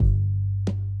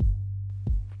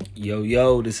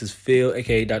Yo, this is Phil,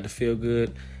 aka Dr.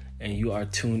 Feelgood, and you are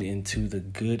tuned into the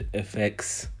Good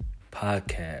Effects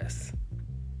Podcast.